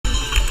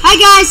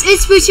guys,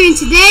 it's Booster, and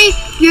today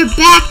we're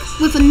back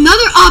with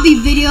another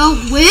OBBY video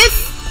with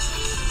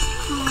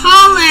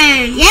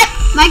Colin. Yep,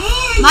 my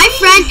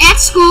friend at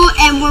school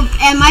and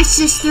my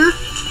sister.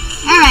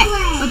 All right,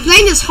 we're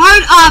playing this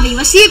hard OBBY.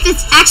 Let's see if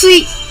it's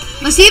actually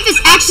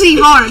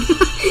hard. All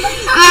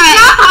right,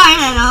 Not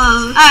hard at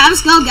all. All right,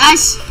 let's go,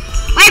 guys.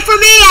 Wait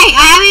for me.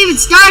 I haven't even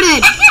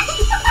started.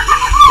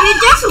 You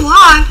just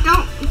walk.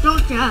 Don't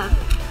jump.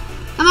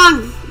 Come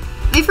on,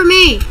 wait for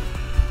me.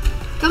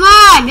 Come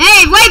on,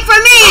 hey, wait for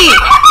me!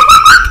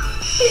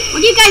 What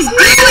are you guys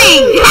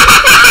doing?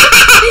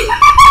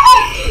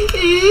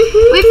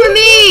 Wait for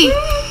me!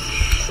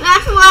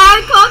 That's why I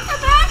called the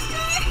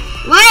master.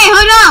 Wait,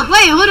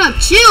 hold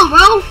up, chill,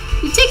 bro.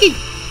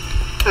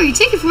 You're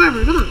taking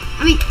forever. Come on.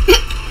 I mean,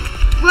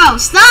 bro,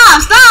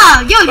 stop!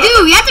 Yo,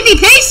 dude, you have to be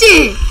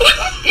patient.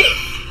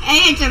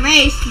 Hey, it's a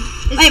race.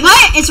 Wait,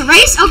 what? It's a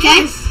race?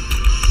 Okay. Yes.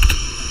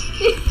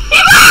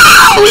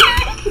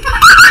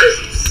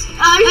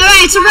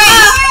 Alright, it's a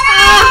race.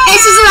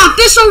 This is an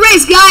official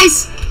race,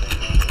 guys.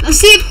 Let's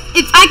see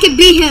if I can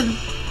beat him.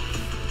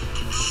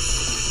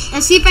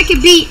 Let's see if I can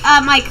beat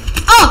my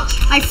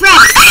friend. Oh,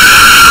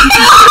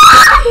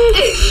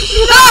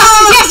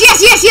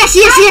 yes.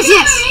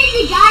 Go.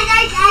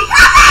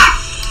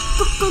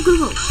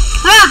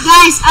 Hold up,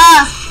 guys.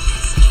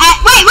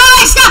 Wait,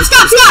 stop.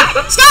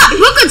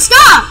 Luca,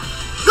 stop.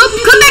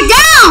 Come back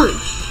down.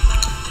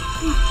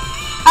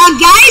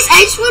 Guys,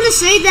 I just want to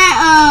say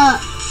that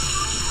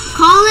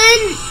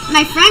Colin,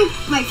 my friend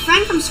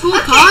from school,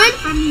 okay. Colin.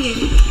 I'm here.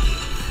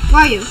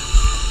 Where are you?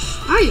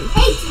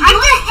 Hey,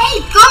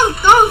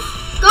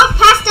 go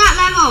past that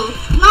level.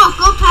 No,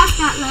 go past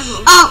that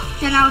level. Oh,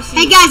 then I'll see.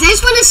 Hey guys, I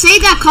just want to say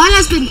that Colin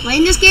has been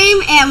playing this game,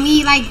 and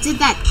we did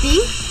that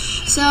thing.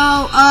 So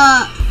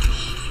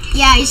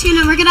yeah,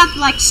 we're gonna have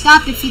to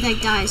stop if he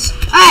dies.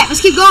 All right,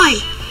 let's keep going.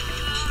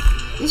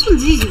 This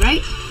one's easy,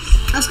 right?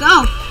 Let's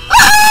go.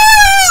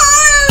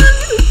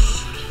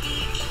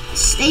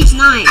 Stage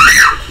 9.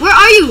 Where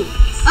are you?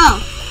 Oh,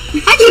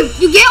 how'd you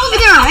get over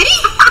there already?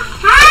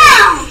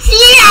 How?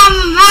 See, I'm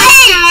a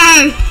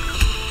master.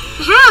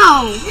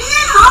 How? This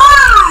is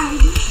hard.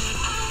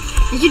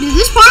 Did you do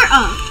this part?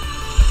 Oh.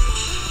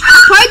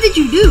 What part did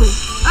you do?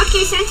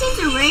 Okay, since it's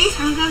a race,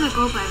 I'm gonna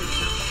go by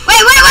myself.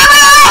 Wait!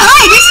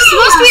 This is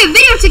supposed to be a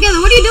video together.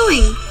 What are you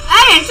doing?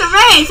 Hey, it's a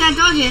race. I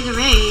told you it's a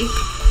race.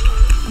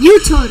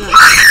 You told us.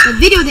 The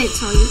video didn't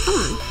tell you. Come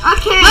on.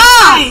 Okay.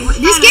 Oh,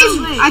 this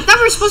game. I thought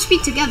we were supposed to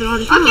be together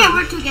on. Come on.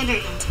 We're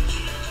together.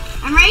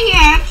 I'm right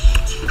here.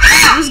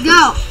 Right, let's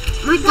go.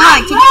 My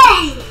God.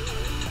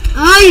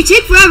 Oh, you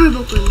take forever,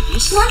 Brooklyn.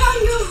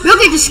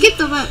 Brooklyn, just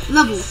skip the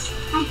level.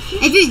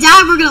 If you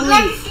die, we're gonna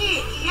leave.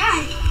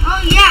 Yeah.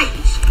 Oh yeah.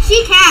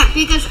 She can't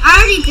because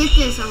I already did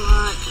this a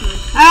lot.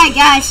 All right,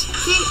 guys.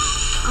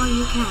 Oh,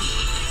 you can't.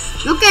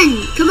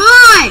 Brooklyn, come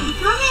on. I'm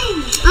coming.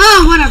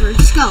 Oh, whatever.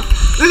 Just go.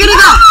 We're gonna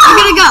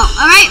go.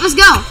 All right, let's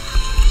go.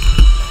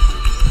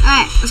 All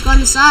right, let's go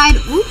on the side.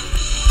 Ooh.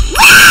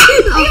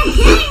 Are you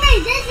kidding me?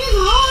 This is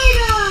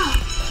hard.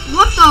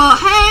 What the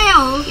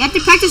hell? You have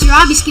to practice your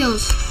OBBY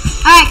skills.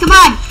 All right, come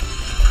on.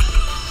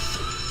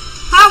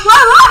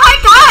 What? I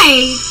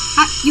died.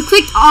 You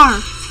clicked R.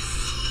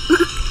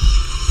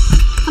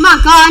 Come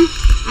on, Colin.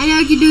 I know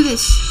you can do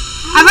this.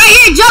 I'm right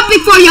here jumping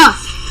for you.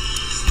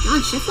 Come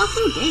on, shift lock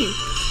for the game.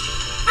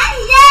 I'm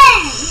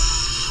there.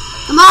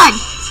 Come on.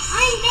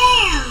 I'm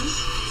there.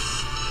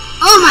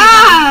 Oh my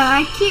God.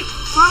 I keep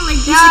falling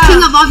down. He's the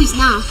king of OBBYs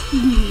now.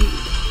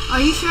 Are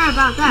you sure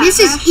about that?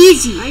 This is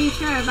easy. Are you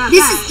sure about that?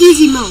 This is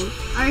easy mode.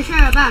 Are you sure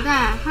about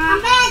that?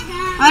 Huh?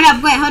 Hold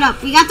up.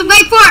 We got to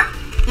wait for it.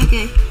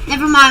 Okay,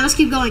 never mind. Let's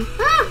keep going.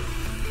 No.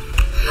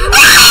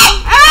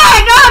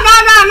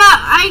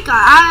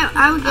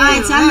 I will get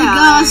Alright, time to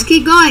go. Let's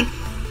keep going.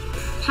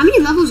 How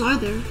many levels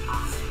are there? 84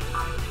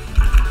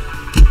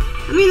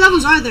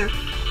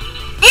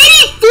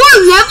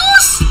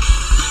 levels?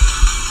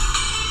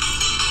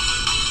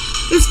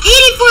 There's 84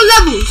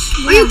 levels.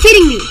 Yeah. Are you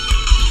kidding me?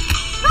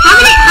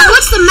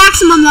 What's the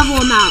maximum level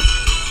amount?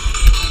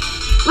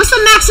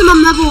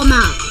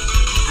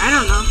 I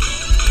don't know.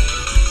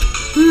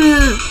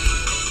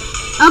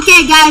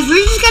 Okay, guys,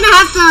 we're just gonna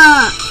have to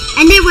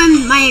end it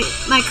when my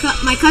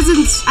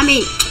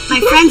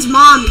friend's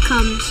mom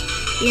comes.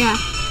 Yeah.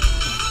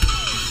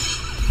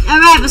 All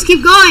right, let's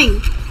keep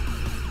going.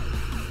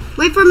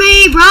 Wait for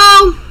me,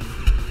 bro.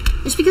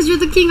 Just because you're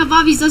the king of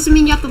OBBYs doesn't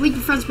mean you have to leave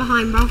your friends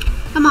behind, bro.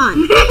 Come on.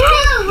 You're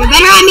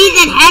better at me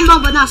than handball,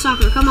 but not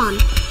soccer. Come on.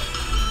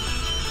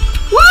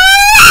 Woo!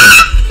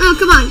 Oh,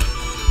 come on.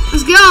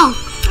 Let's go.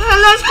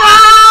 Let's go.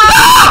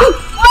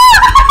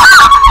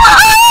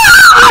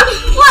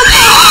 What the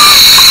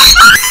heck?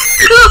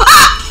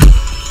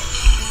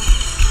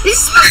 This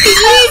is supposed to be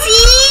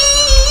easy.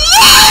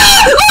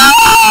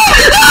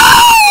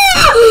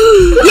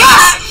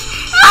 Yes!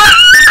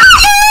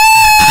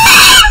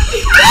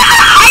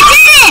 I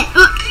did it!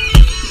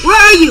 Where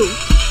are you?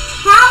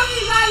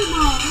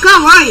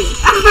 Go, where are you?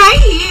 I'm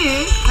right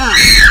here.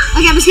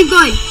 Okay, let's keep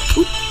going.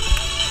 Oop.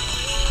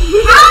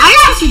 I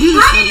used to do this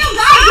one. How did you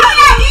guys do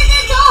that? This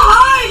is so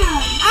hard.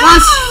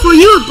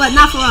 you, but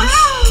not for us.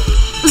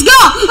 Let's go!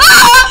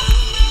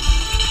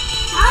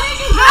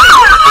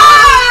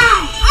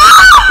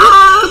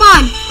 Come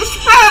on. It's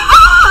fair.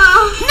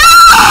 No!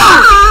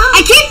 I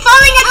keep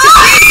falling at the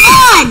same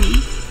one.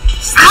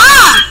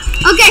 Stop!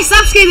 Okay,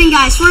 stop screaming,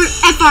 guys. We're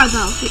FR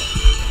though.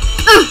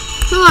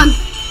 Come on.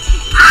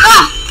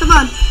 Come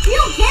on.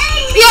 You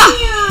kidding me? Yeah.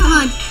 Come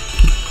on.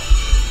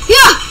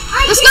 Yeah.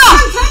 Let's go.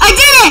 I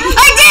did it.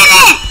 I did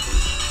it.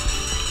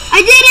 I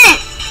did it.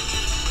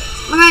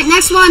 All right,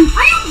 next one.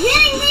 Are you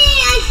kidding me?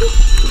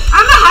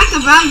 I'm a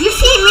hacker, bro. You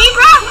see me,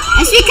 bro?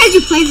 It's because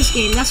you play this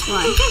game. That's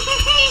why.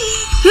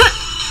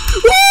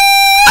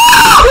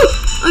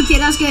 Okay,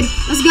 that's good.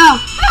 Let's go.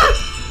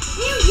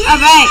 All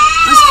right.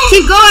 Let's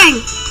keep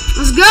going.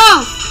 Let's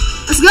go.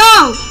 Let's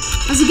go.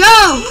 Let's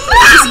go.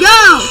 Let's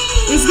go.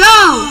 Let's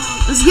go.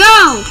 Let's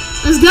go.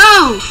 Let's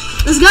go.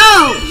 Let's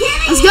go.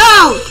 Let's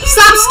go.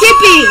 Stop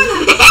skipping.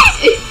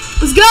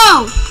 Let's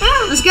go.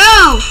 Let's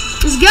go.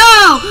 Let's go.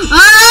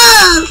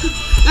 Oh.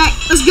 Alright,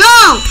 let's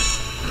go.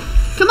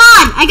 Come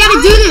on. I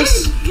gotta do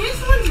this. This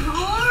one's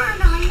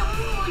hard. I don't know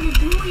what to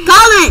do.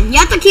 Colin, you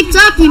have to keep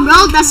talking,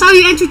 bro. That's how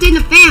you entertain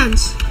the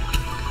fans.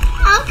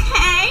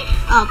 Okay.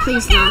 Oh,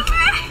 please no.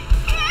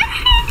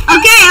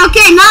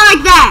 Okay, not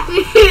like that.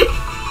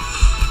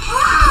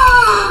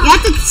 You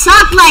have to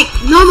talk like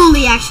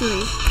normally,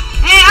 actually.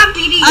 Hey, I'm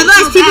beating you.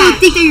 Otherwise, so people bad. would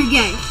think that you're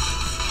gay.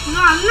 No,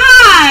 I'm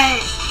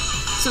not.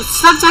 So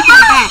stop talking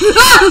like that.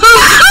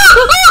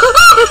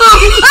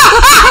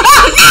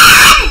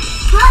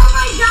 How am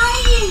I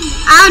dying?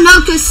 I don't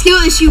know, cause skill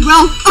issue,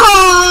 bro.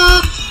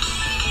 Oh.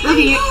 Look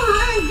at you.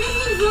 This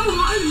is so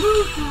hard,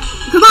 bro.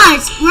 Come on,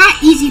 we're at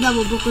easy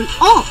level, Brooklyn.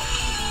 Oh.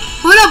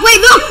 Hold up, wait,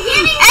 look.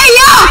 Hey,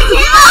 yo.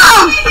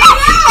 Oh.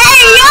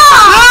 Hey, yo.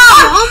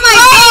 Oh my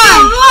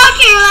God.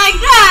 Walking like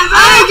that, bro.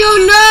 I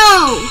don't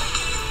know.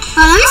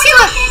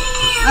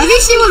 Let me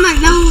see what my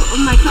level of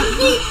my cup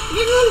is.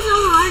 This one's so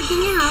hard. Can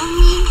you help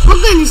me?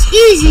 Brooklyn is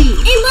easy.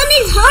 Hey, one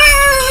is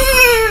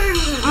hard.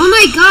 Oh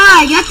my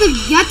God, you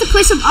have to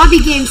play some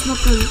obby games,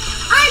 Brooklyn.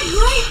 I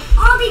played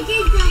obby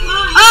games a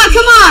lot. Oh,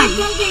 come on.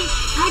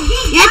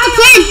 You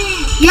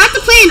have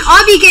to play an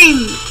obby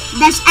game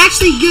that's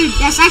actually good.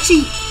 That's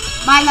actually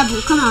my level.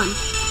 Come on.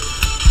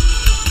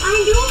 I'm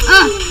doing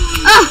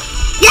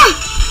Yeah.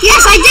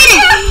 Yes, I did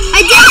it.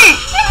 I did it.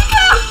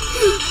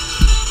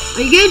 Are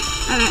you good?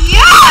 Alright.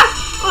 Yeah.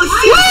 Oh,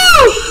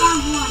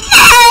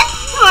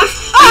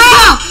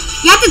 Oh,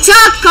 you have to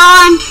talk,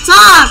 Con.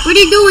 Talk. What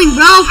are you doing,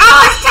 bro? I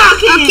was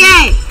talking.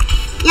 Okay.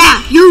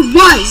 Yeah, you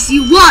was.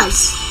 You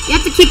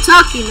have to keep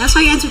talking. That's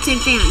how you entertain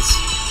fans.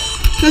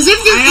 Cause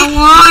if you, I don't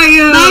want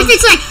you. but if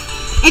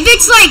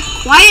it's like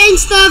quiet and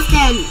stuff,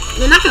 then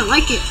they're not gonna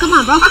like it. Come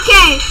on, bro.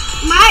 Okay,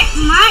 my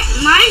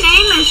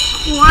name is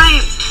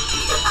Quiet,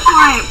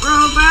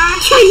 bro.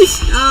 Jeez.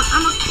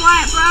 I'm a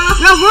quiet, bro.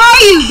 Bro, where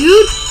are you,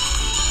 dude?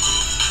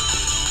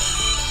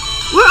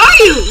 Where are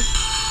you?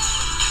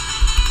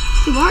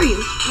 Who are you?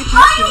 I can't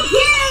Are see. you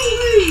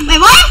kidding me? Wait,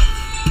 what?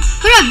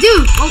 What up,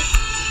 dude? Oh.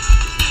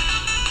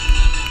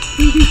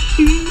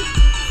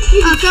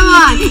 Oh, come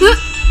on.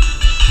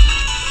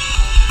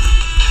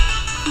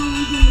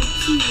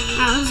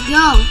 Alright, let's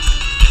go.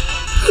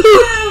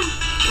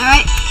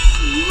 Alright.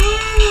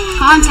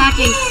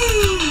 Contacting.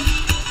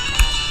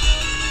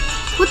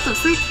 What the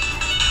frick?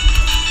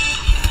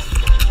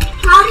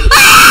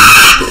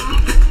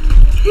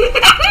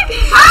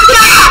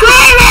 Stop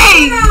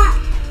screaming!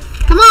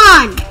 Come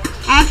on.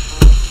 I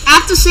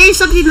have to say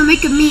something to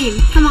make a meme.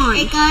 Come on.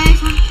 Hey guys,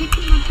 I'm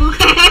picking my book.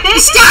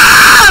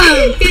 Stop!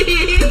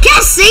 You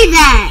can't say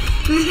that.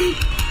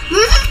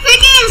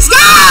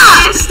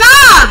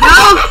 Stop,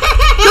 bro.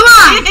 Come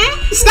on.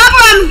 Stop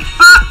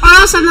or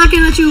else I'm not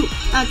gonna let you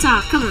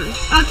talk. Come on.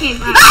 Okay,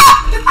 bro.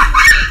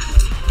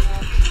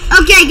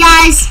 Okay,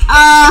 guys.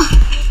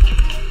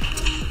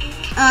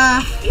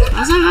 What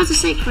was I about to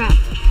say? Crap.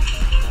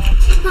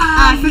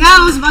 I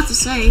forgot what I was about to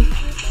say.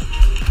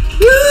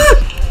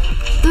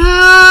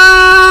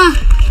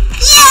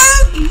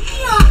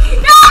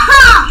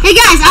 Hey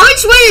guys, I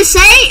just wanted to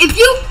say if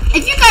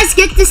you guys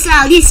get this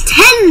at least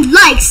 10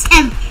 likes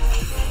and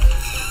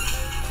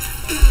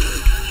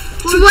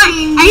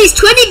at least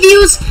 20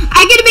 views,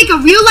 I'm gonna make a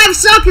real life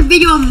soccer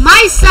video of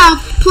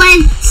myself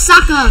playing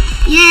soccer.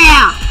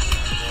 Yeah,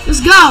 let's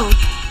go.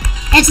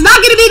 It's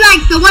not gonna be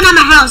like the one at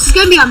my house. It's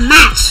gonna be a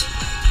match.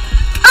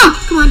 Oh,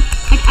 come on.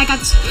 I got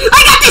this.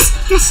 I got this.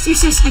 Yes.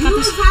 I got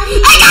this.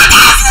 I got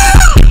this.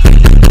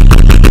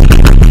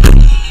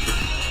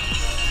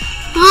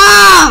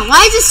 Oh,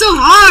 why is it so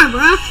hard,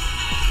 bro?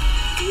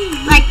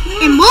 Like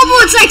in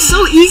mobile, it's like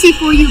so easy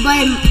for you,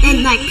 but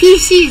in like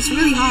PC, it's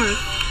really hard.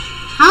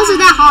 How's it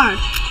that hard?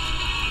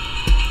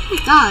 Oh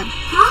my God.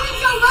 How am I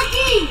so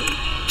lucky?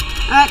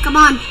 All right, come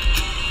on.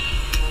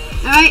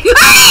 All right. You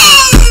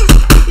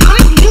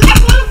guys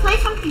want to play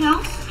something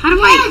else? How do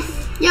I?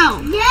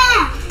 Yo.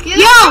 Yeah. Yo,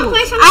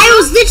 I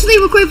was literally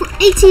recording for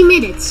 18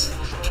 minutes.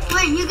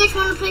 Wait, you guys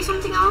want to play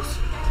something else?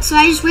 So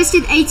I just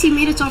wasted 18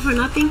 minutes all for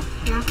nothing?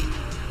 Yeah.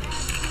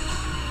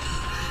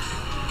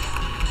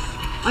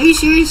 Are you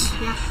serious?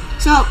 Yeah.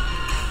 So,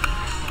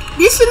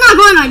 This is not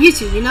going on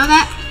YouTube, you know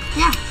that?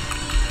 Yeah.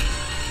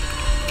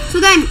 So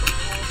then,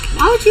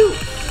 why would you?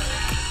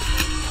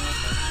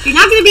 You're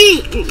not gonna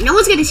be. No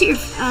one's gonna see your.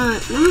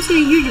 No one's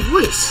gonna hear your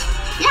voice.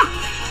 Yeah.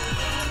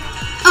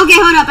 Okay,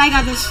 hold up. I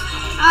got this.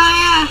 Oh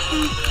yeah.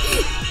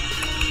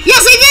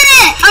 Yes, I did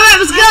it. All right,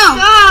 let's go.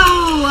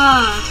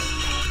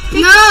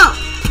 No.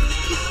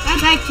 I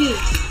died too.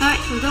 All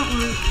right, So don't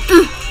worry.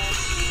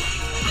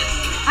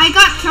 I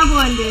got trouble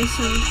on this,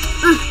 so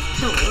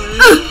don't worry.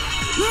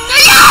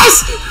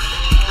 Yes.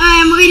 All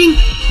right, I'm waiting.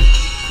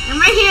 I'm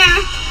right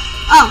here.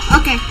 Oh,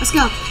 okay. Let's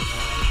go.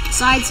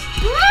 Sides.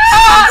 No!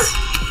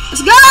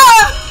 Let's go.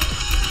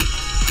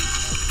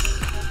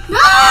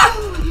 No!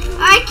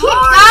 I keep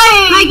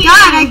dying. My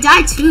God, I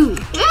died too.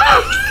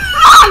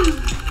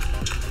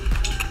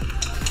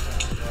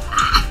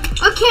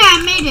 Okay,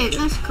 I made it.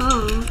 Let's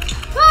go.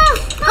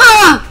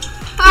 No!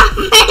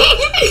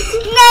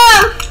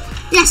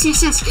 Yes,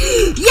 yes, yes.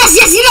 Yes,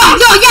 yes,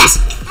 no, yes.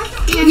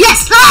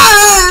 Yes.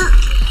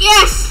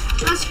 Yes.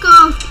 Let's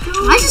go.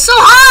 Why is it so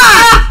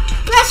hard?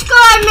 Let's go.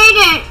 I made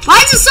it. Why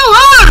is it so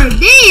hard?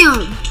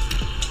 Damn.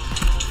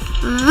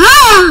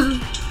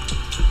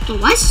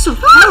 But why is it so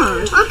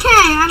hard?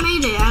 Okay, I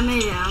made it. I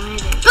made it.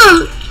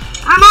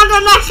 I'm on the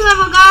next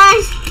level,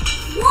 guys.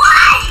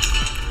 Why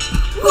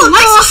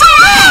is it so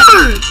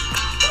hard?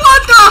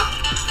 What the?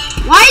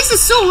 Why is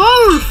it so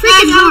hard?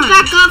 Freaking I'll hard.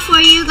 back up for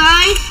you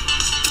guys.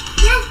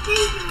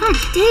 God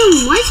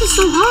damn, why is it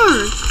so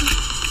hard?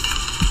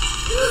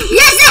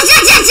 Yes, yes,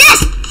 yes, yes,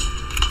 yes!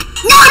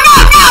 No,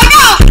 no, no,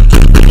 no!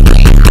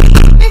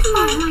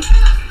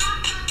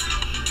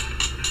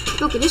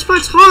 Okay, this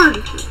part's hard.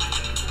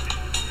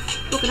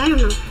 Okay, I don't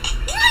know.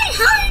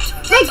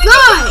 My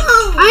God!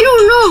 I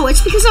don't know.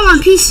 It's because I'm on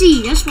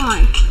PC. That's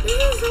why.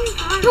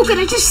 Okay,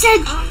 I just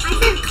said.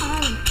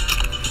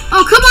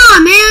 Oh, come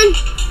on, man!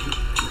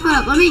 Hold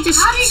up, let me just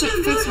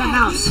fix my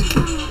mouse.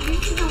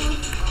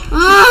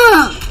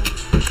 Oh!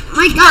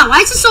 My God, why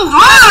is it so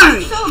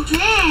hard? So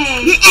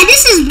big. And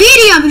this is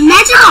medium.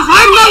 Imagine what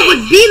hard mode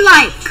would be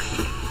like.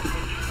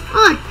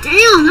 Oh,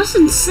 damn, that's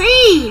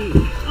insane.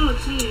 Oh,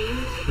 jeez.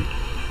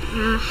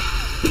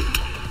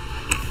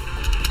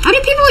 How do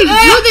people even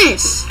do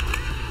this?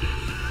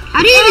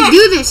 How do you even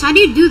do this? How do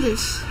you do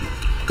this?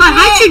 Colin,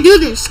 how did you do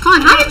this?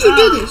 Colin, how did you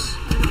do this?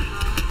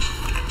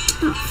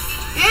 Oh,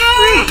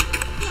 frick.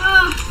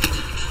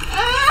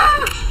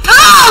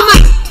 Oh, my...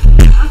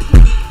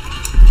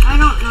 I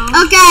don't know.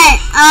 Okay,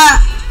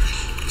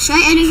 should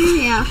I end it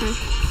here? Yeah, okay.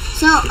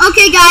 So,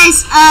 okay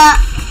guys,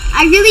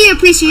 I really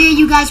appreciate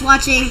you guys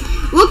watching.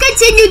 We'll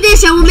continue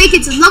this and we'll make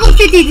it to level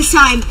 50 this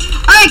time.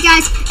 Alright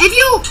guys, if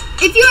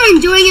you're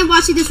enjoying and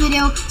watching this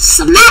video,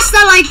 smash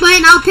that like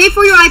button. I'll pay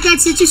for your iPad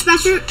since you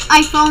smash your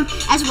iPhone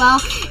as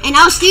well. And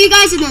I'll see you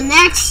guys in the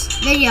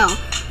next video.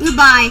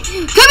 Goodbye.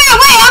 Come here,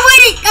 wait, I'm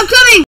waiting. I'm coming.